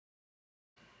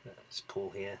It's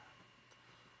Paul here.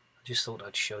 I just thought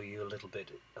I'd show you a little bit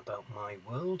about my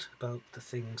world, about the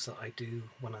things that I do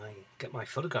when I get my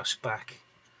photographs back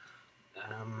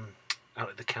out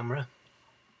of the camera.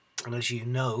 And as you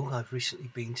know, I've recently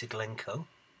been to Glencoe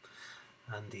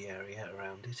and the area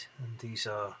around it, and these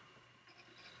are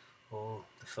all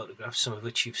the photographs, some of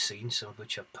which you've seen, some of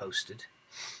which I've posted.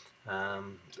 I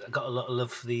got a lot of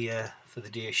love for the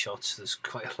deer shots. There's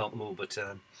quite a lot more, but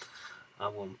I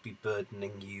won't be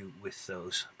burdening you with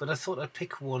those. But I thought I'd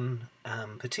pick one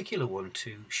particular one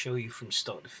to show you from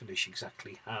start to finish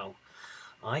exactly how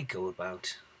I go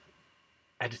about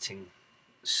editing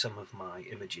some of my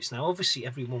images. Now obviously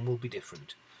everyone will be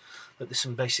different, but there's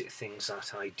some basic things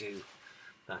that I do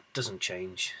that doesn't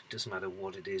change. Doesn't matter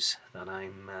what it is that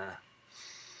I'm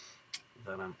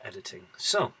editing.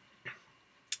 So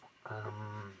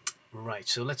right,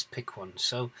 so let's pick one.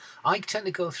 So I tend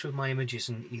to go through my images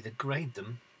and either grade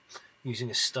them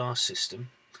using a star system.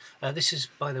 This is,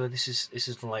 by the way, this is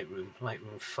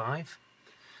Lightroom 5,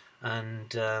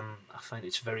 and I find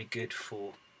it's very good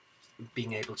for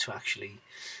being able to actually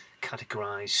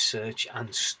categorize, search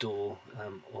and store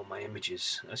all my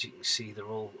images. As you can see, they're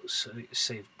all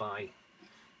saved by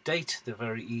date. They're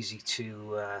very easy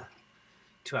to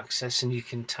access, and you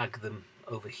can tag them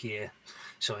over here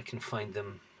so I can find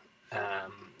them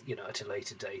you know, at a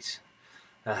later date.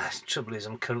 Trouble is,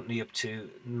 I'm currently up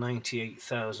to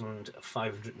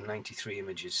 98,593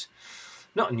 images.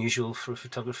 Not unusual for a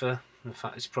photographer. In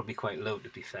fact, it's probably quite low, to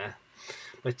be fair.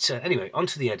 But anyway, on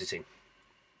to the editing.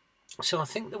 So I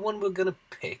think the one we're going to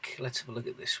pick, let's have a look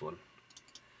at this one.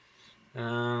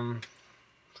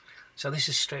 So this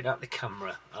is straight out the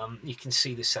camera. You can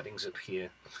see the settings up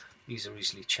here. These are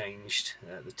easily changed.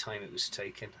 The time it was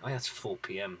taken. Oh, that's 4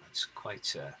 PM. It's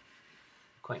quite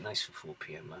nice for 4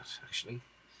 PM, that actually.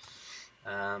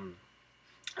 And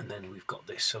then we've got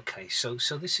this. Okay, so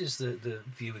this is the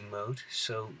viewing mode.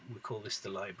 So we call this the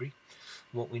library.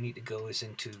 What we need to go is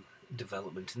into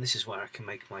development, and this is where I can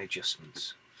make my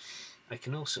adjustments. I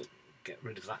can also get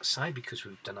rid of that side because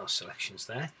we've done our selections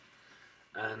there.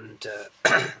 And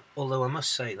although I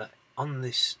must say that on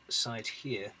this side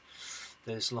here,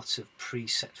 there's lots of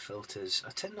preset filters.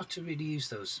 I tend not to really use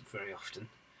those very often.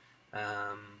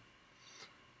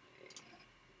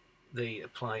 They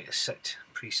apply a set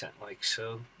preset like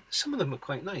so. Some of them are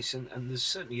quite nice, and there's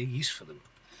certainly a use for them.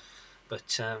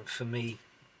 But for me,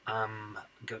 I'm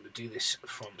going to do this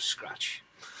from scratch.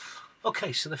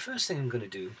 Okay, so the first thing I'm going to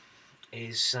do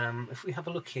is, if we have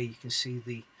a look here, you can see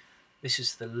this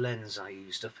is the lens I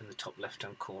used up in the top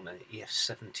left-hand corner,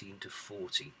 EF17 to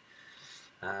 40.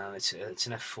 It's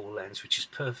an f4 lens, which is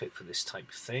perfect for this type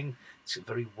of thing. It's a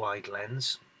very wide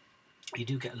lens. You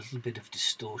do get a little bit of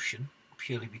distortion,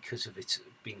 purely because of it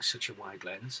being such a wide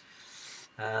lens.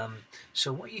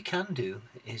 So what you can do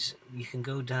is you can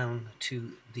go down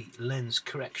to the lens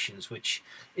corrections, which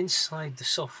inside the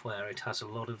software it has a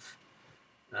lot of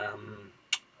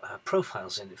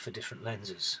profiles in it for different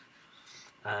lenses,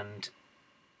 and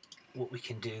what we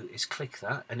can do is click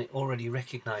that, and it already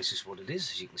recognizes what it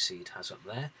is. As you can see, it has up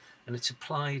there, and it's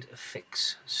applied a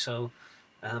fix. So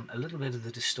a little bit of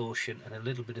the distortion and a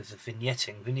little bit of the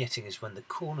vignetting. Vignetting is when the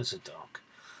corners are dark,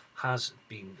 has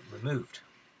been removed.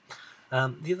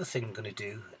 The other thing I'm going to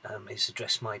do is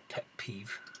address my pet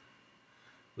peeve,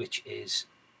 which is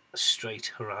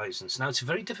straight horizons. Now it's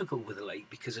very difficult with a lake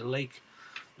because a lake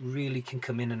really can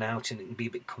come in and out and it can be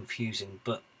a bit confusing,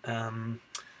 but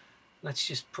let's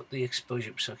just put the exposure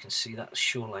up so I can see that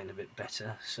shoreline a bit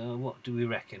better. So what do we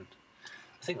reckon?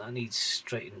 I think that needs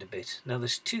straightened a bit. Now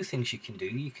there's two things you can do.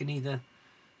 You can either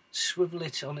swivel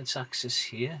it on its axis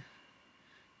here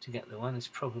to get the one. It's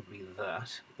probably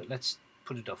that, but let's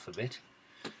put it off a bit.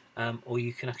 Or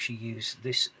you can actually use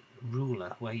this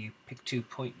ruler where you pick 2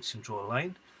 points and draw a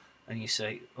line, and you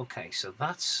say, okay, so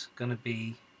that's going to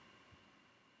be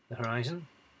the horizon,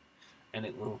 and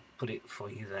it will put it for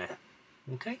you there.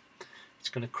 Okay, it's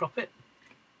going to crop it,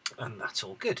 and that's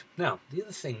all good. Now the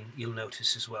other thing you'll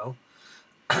notice as well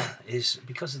is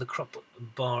because of the crop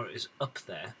bar is up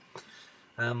there,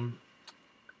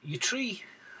 your tree,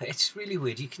 it's really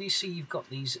weird. You see you've got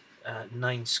these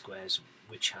 9 squares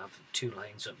which have 2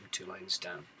 lines up and 2 lines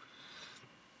down.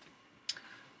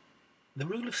 The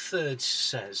rule of thirds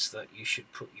says that you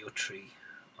should put your tree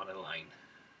on a line,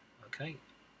 okay?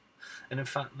 And in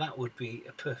fact that would be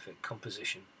a perfect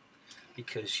composition,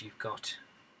 because you've got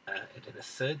it in a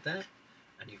third there,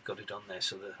 and you've got it on there,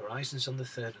 so the horizon's on the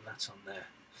third and that's on there.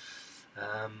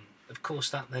 Of course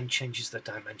that then changes the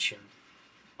dimension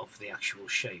of the actual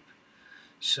shape.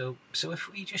 So if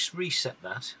we just reset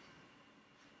that,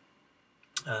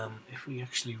 If we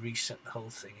actually reset the whole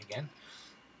thing again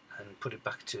and put it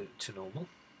back to normal,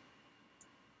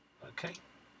 okay,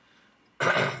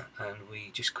 and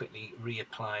we just quickly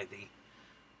reapply the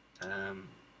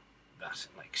that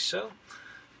like so,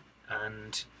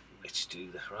 and let's do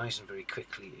the horizon very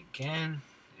quickly again.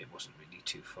 It wasn't really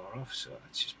too far off, so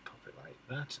let's just pop it like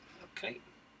that. Okay.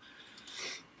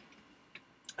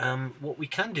 What we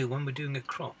can do when we're doing a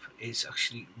crop is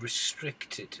actually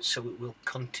restrict it so it will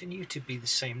continue to be the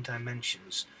same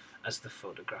dimensions as the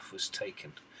photograph was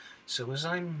taken. So as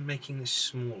I'm making this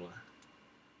smaller,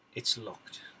 it's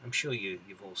locked. I'm sure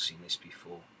you've all seen this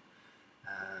before,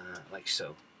 like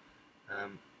so.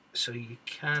 So you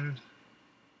can,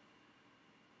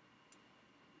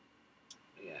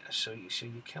 yeah. So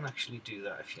you can actually do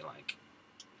that if you like.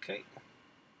 Okay.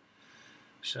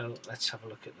 So let's have a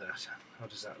look at that. How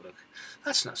does that look?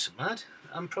 That's not so bad.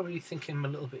 I'm probably thinking I'm a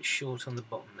little bit short on the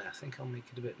bottom there. I think I'll make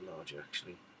it a bit larger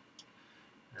actually.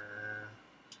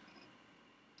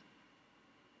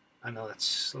 I know that's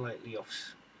slightly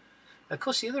off. Of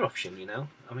course, the other option, you know,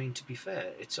 I mean, to be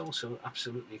fair, it's also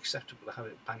absolutely acceptable to have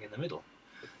it bang in the middle.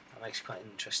 That makes quite an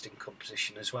interesting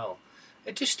composition as well.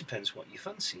 It just depends what you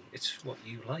fancy. It's what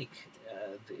you like.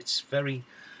 It's very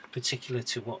particular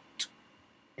to what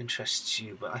interests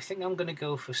you, but I think I'm going to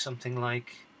go for something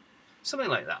like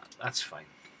that. That's fine.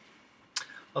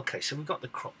 Okay, so we've got the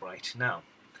crop right. Now,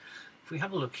 if we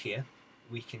have a look here,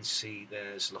 we can see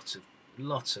there's lots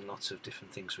and lots of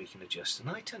different things we can adjust, and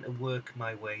I tend to work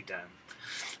my way down.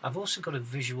 I've also got a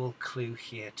visual clue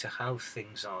here to how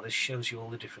things are. This shows you all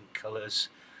the different colours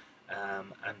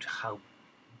and how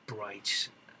bright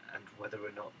and whether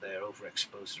or not they're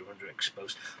overexposed or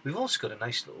underexposed. We've also got a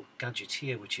nice little gadget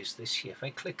here, which is this here. If I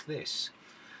click this,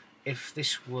 if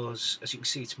this was, as you can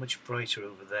see, it's much brighter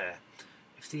over there.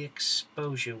 If the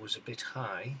exposure was a bit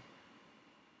high,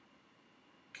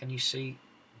 can you see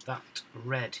that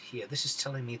red here? This is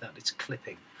telling me that it's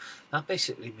clipping. That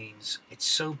basically means it's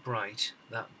so bright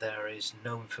that there is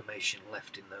no information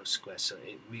left in those squares, so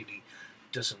it really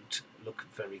doesn't look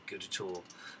very good at all.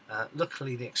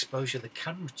 Luckily, the exposure the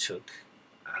camera took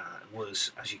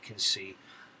was, as you can see,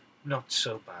 not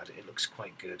so bad. It looks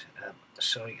quite good.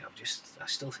 Sorry, I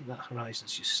still think that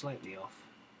horizon's just slightly off.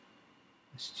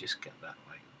 Let's just get that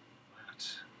like that.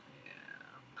 Yeah,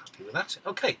 I'm happy with that.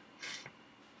 Okay.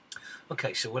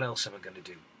 Okay, so what else am I going to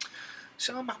do?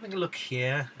 So I'm having a look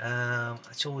here.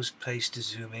 It always pays to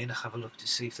zoom in, have a look to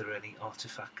see if there are any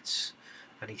artifacts,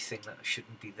 anything that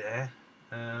shouldn't be there.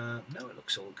 No, it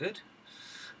looks all good.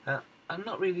 I'm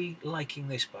not really liking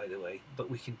this, by the way, but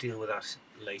we can deal with that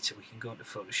later. We can go into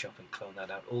Photoshop and clone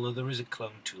that out, although there is a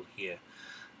clone tool here.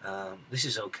 This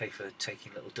is okay for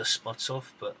taking little dust spots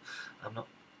off, but I'm not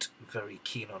very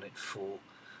keen on it for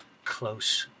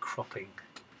close cropping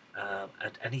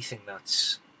and anything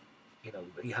that's, you know,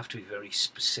 you have to be very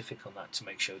specific on that to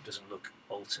make sure it doesn't look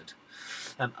altered.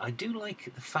 I do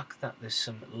like the fact that there's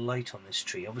some light on this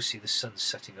tree. Obviously the sun's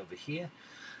setting over here,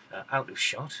 out of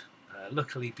shot.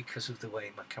 Luckily, because of the way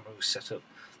my camera was set up,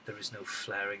 there is no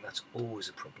flaring. That's always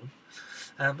a problem.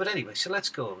 But anyway, so let's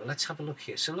go over. Let's have a look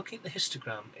here. So looking at the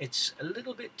histogram, it's a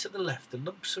little bit to the left. The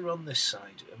lumps are on this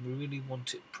side, and we really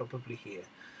want it probably here,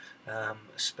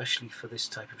 especially for this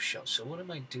type of shot. So what I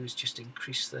might do is just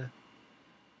increase the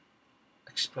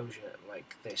exposure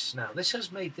like this. Now, this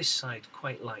has made this side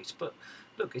quite light, but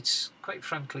look, it's quite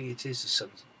frankly, it is a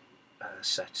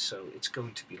sunset, so it's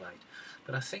going to be light.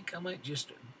 But I think I might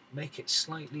just make it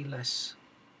slightly less,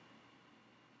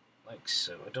 like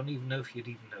so. I don't even know if you'd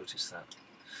even notice that.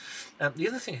 The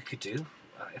other thing I could do,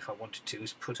 if I wanted to,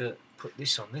 is put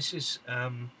this on. This is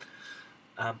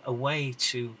a way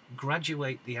to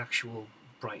graduate the actual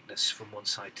brightness from one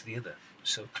side to the other.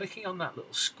 So clicking on that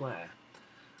little square,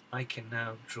 I can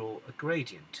now draw a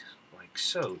gradient, like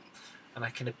so. And I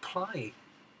can apply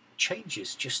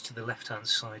changes just to the left-hand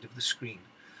side of the screen.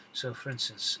 So for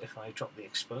instance, if I drop the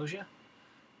exposure,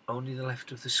 only the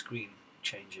left of the screen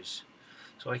changes.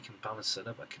 So I can balance that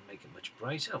up, I can make it much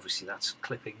brighter. Obviously that's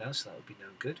clipping now, so that would be no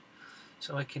good.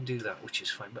 So I can do that, which is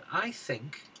fine. But I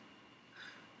think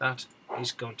that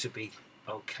is going to be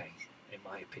okay, in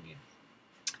my opinion.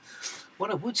 What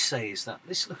I would say is that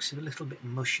this looks a little bit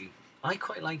mushy. I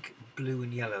quite like blue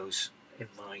and yellows in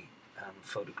my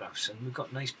photographs, and we've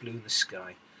got nice blue in the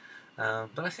sky.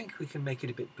 But I think we can make it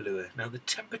a bit bluer. Now the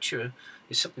temperature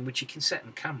is something which you can set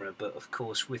in camera, but of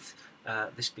course with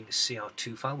this being a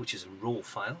CR2 file, which is a raw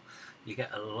file, you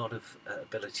get a lot of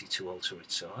ability to alter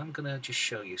it. So I'm going to just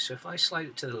show you. So if I slide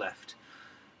it to the left,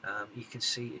 you can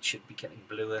see it should be getting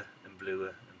bluer and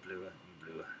bluer and bluer and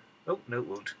bluer. Oh, no it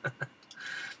won't,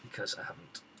 because I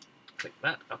haven't click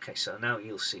that. Okay, so now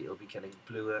you'll see it'll be getting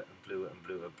bluer and bluer and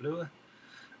bluer and bluer,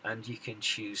 and you can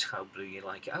choose how blue you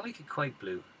like it. I like it quite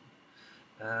blue.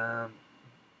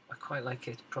 I quite like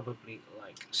it probably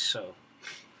like so.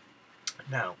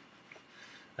 Now,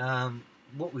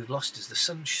 what we've lost is the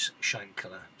sunshine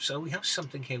colour. So we have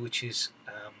something here which is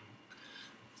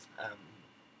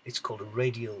it's called a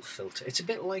radial filter. It's a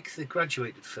bit like the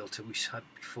graduated filter we had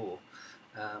before,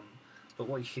 but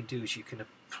what you can do is you can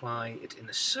apply it in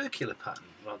a circular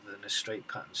pattern rather than a straight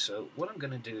pattern. So what I'm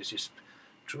going to do is just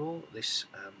draw this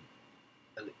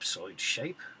ellipsoid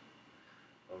shape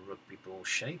or rugby ball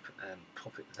shape and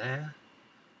pop it there,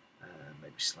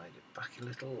 maybe slide it back a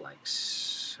little like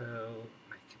so,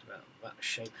 make it about that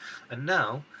shape, and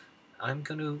now I'm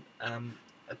going to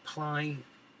apply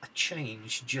a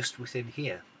change just within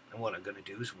here, and what I'm going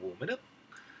to do is warm it up.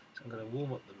 So I'm going to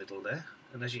warm up the middle there,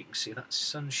 and as you can see that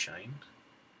sunshine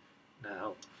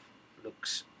now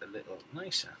looks a little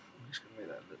nicer. I'm just going to make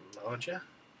that a little larger.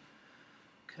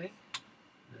 Okay,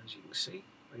 as you can see,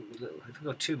 maybe a little, if I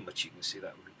go too much you can see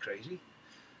that would be crazy,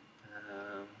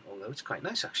 although it's quite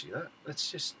nice actually that.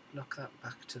 Let's just knock that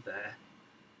back to there.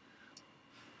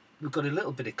 We've got a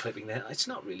little bit of clipping there. It's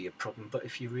not really a problem, but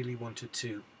if you really wanted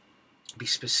to be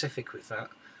specific with that,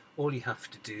 all you have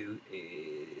to do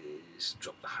is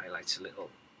drop the highlights a little,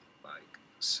 like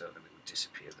so, that it will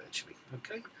disappear virtually.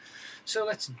 Okay, so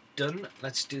let's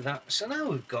do that. So now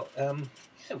we've got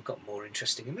we've got more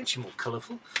interesting image, more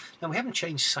colourful. Now we haven't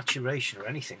changed saturation or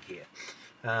anything here.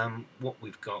 What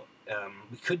we've got,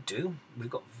 we could do, we've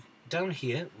got down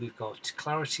here, we've got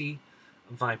clarity,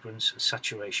 vibrance, and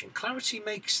saturation. Clarity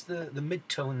makes the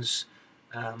mid-tones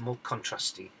more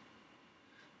contrasty.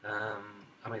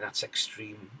 I mean, that's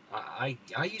extreme. I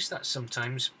use that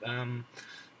sometimes.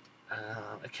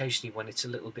 Occasionally when it's a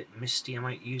little bit misty I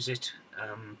might use it,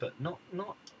 but not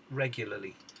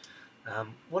regularly.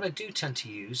 What I do tend to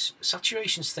use,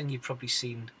 saturation's thing you've probably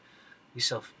seen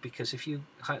yourself, because if you,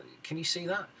 can you see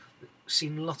that? I've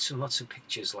seen lots and lots of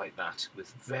pictures like that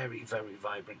with very, very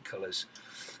vibrant colours,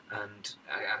 and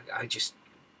I just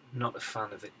not a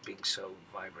fan of it being so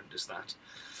vibrant as that.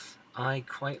 I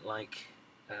quite like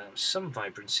some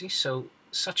vibrancy, so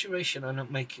saturation I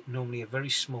don't make normally a very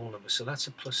small number, so that's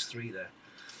a +3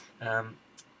 there.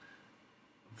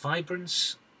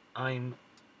 Vibrance, I'm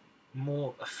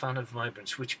more a fan of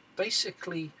vibrance, which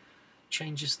basically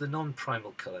changes the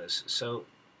non-primal colours. So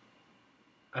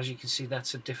as you can see,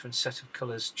 that's a different set of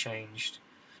colours changed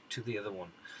to the other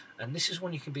one, and this is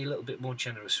one you can be a little bit more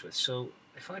generous with. So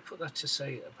if I put that to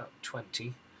say about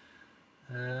 20,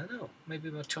 no, maybe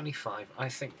about 25, I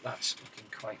think that's looking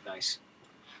quite nice.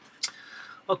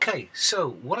 Okay, so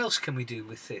what else can we do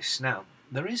with this? Now,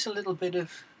 there is a little bit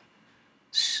of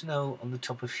snow on the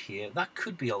top of here. That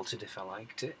could be altered if I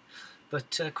liked it,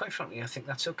 but quite frankly I think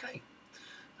that's okay.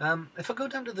 If I go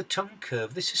down to the tone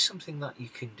curve, this is something that you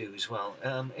can do as well.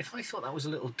 If I thought that was a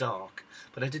little dark,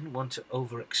 but I didn't want to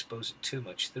overexpose it too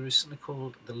much, there is something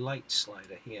called the light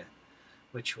slider here,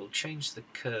 which will change the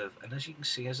curve, and as you can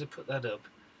see, as I put that up,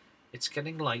 it's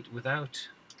getting light without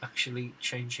actually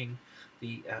changing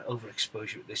the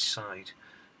overexposure at this side.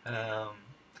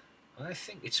 I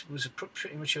think it was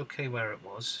pretty much okay where it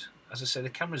was. As I say, the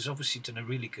camera's obviously done a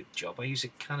really good job. I use a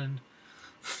Canon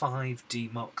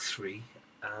 5D Mark III,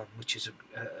 which is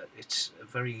it's a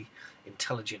very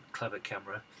intelligent, clever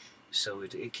camera, so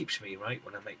it keeps me right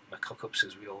when I make my cock-ups,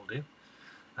 as we all do.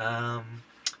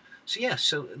 So yeah,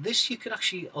 so this you could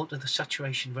actually alter the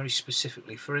saturation very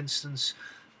specifically. For instance,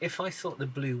 if I thought the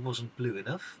blue wasn't blue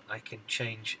enough, I can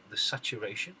change the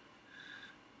saturation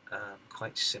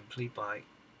quite simply by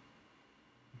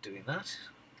doing that.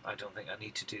 I don't think I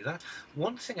need to do that.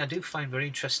 One thing I do find very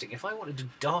interesting, if I wanted to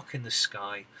darken the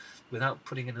sky without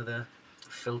putting another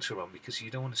filter on, because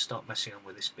you don't want to start messing on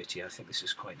with this bit here, I think this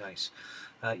is quite nice.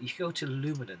 You go to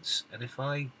luminance, and if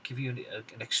I give you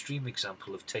an extreme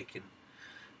example of taking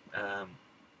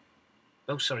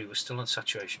oh sorry, we're still on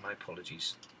saturation, my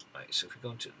apologies. Right, so if we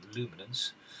go into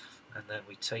luminance and then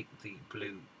we take the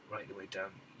blue right the way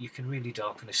down, you can really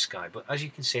darken the sky, but as you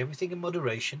can see, everything in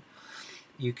moderation.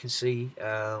 You can see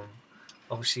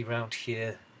obviously around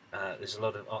here there's a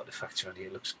lot of artifacts around here.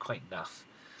 It looks quite naff,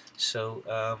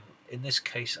 so in this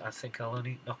case I think I'll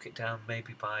only knock it down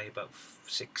maybe by about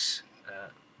 6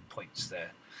 points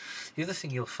there. The other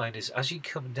thing you'll find is as you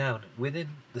come down within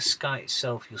the sky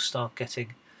itself, you'll start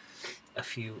getting a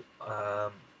few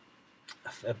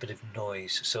a bit of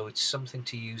noise, so it's something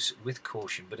to use with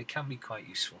caution, but it can be quite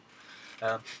useful.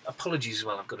 Apologies as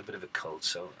well, I've got a bit of a cold,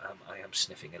 so I am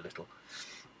sniffing a little.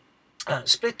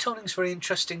 Split toning is very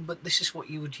interesting, but this is what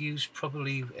you would use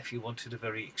probably if you wanted a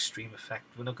very extreme effect.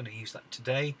 We're not going to use that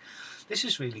today. This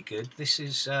is really good. This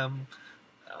is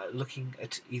looking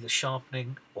at either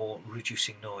sharpening or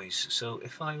reducing noise. So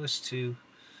if I was to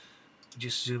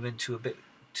just zoom into a bit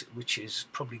which is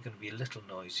probably going to be a little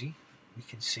noisy, we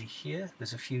can see here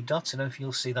there's a few dots. I don't know if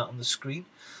you'll see that on the screen,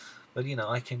 but you know,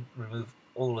 I can remove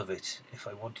all of it if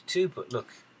I wanted to, but look,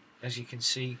 as you can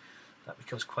see, that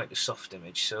becomes quite a soft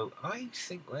image. So I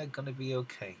think we're going to be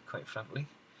okay, quite frankly.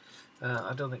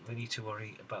 I don't think we need to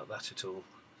worry about that at all,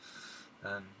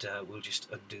 and we'll just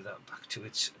undo that back to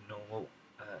its normal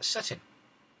setting.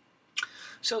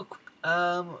 So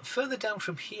further down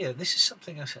from here, this is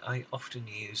something I often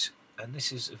use, and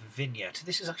this is Vignette.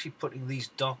 This is actually putting these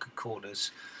darker corners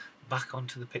back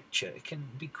onto the picture. It can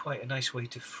be quite a nice way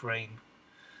to frame.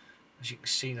 As you can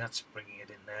see, that's bringing it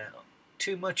in there.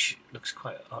 Too much looks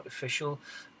quite artificial.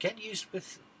 Again, used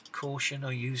with caution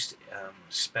or used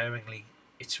sparingly,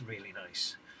 it's really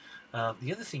nice.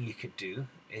 The other thing you could do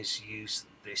is use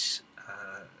this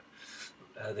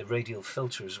the radial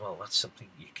filter as well. That's something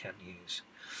you can use.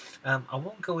 I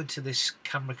won't go into this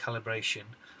camera calibration,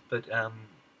 but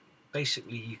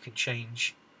basically you can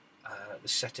change the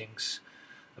settings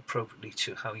appropriately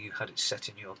to how you had it set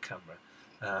in your camera.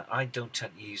 I don't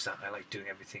tend to use that. I like doing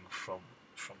everything from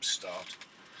start.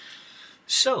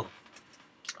 So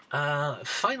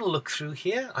final look through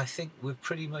here. I think we've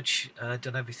pretty much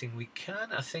done everything we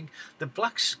can. I think the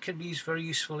blacks can be very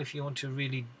useful if you want to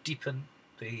really deepen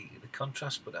the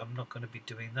contrast, but I'm not going to be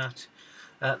doing that.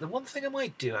 The one thing I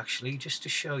might do actually, just to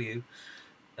show you,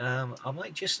 I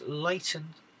might just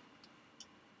lighten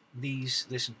this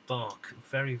bark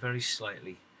very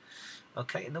slightly.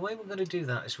 Okay, and the way we're going to do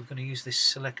that is we're going to use this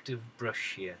selective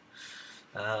brush here.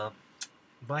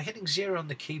 By hitting 0 on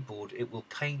the keyboard, it will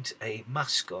paint a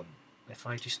mask on. If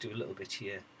I just do a little bit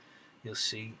here, you'll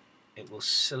see it will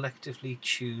selectively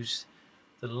choose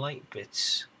the light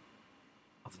bits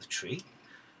of the tree.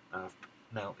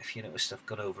 Now, if you notice, I've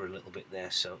gone over a little bit there,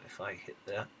 so if I hit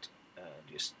that,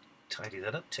 just tidy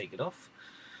that up, take it off,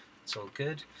 it's all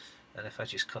good. And if I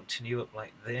just continue up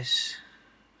like this,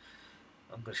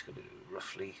 I'm just going to do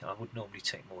roughly, I would normally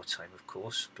take more time, of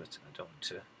course, but I don't want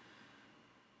to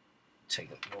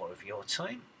take up more of your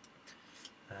time.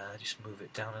 Just move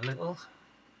it down a little.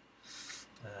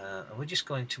 And we're just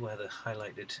going to where the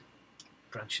highlighted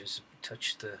branches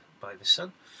touched by the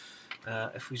sun.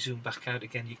 If we zoom back out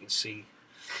again, you can see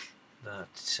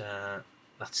that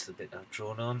that's the bit I've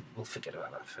drawn on. We'll forget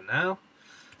about that for now.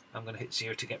 I'm going to hit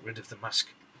 0 to get rid of the mask,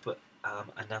 but I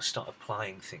now start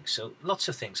applying things. So lots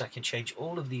of things. I can change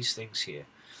all of these things here.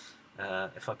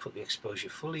 If I put the exposure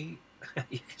fully,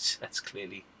 you can see that's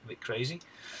clearly a bit crazy.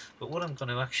 But what I'm going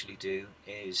to actually do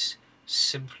is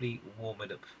simply warm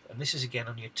it up. And this is again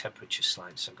on your temperature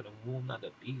slide. So I'm going to warm that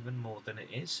up even more than it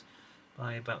is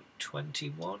by about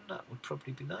 21. That would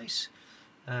probably be nice.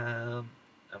 I'm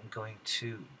going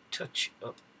to touch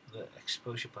up the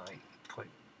exposure by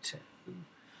 0.2.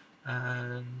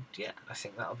 And yeah, I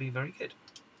think that'll be very good.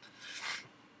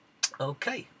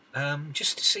 Okay,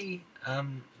 just to see,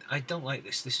 I don't like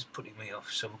this. This is putting me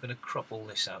off, so we're going to crop all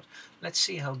this out. Let's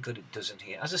see how good it does in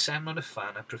here. As I say, I'm not a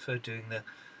fan. I prefer doing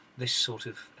this sort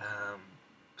of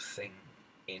thing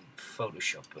in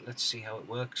Photoshop, but let's see how it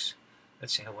works.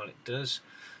 Let's see how well it does.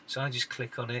 So I just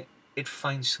click on it. It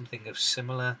finds something of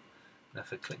similar, and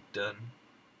if I click done,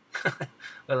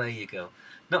 well, there you go.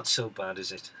 Not so bad,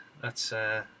 is it? That's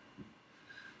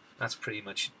pretty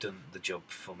much done the job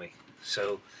for me.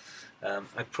 So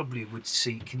I probably would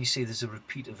see, can you see there's a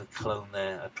repeat of a clone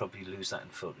there? I'd probably lose that in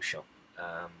Photoshop.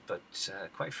 But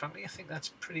quite frankly, I think that's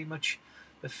pretty much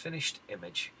the finished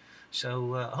image.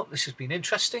 So I hope this has been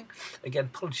interesting. Again,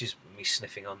 apologies for me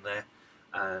sniffing on there.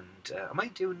 And I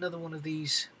might do another one of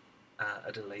these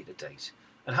at a later date.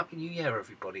 And Happy New Year,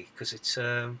 everybody, because it's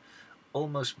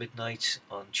almost midnight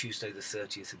on Tuesday the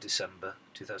 30th of December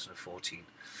 2014.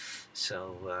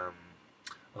 So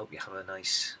I hope you have a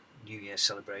nice New Year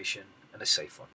celebration and a safe one.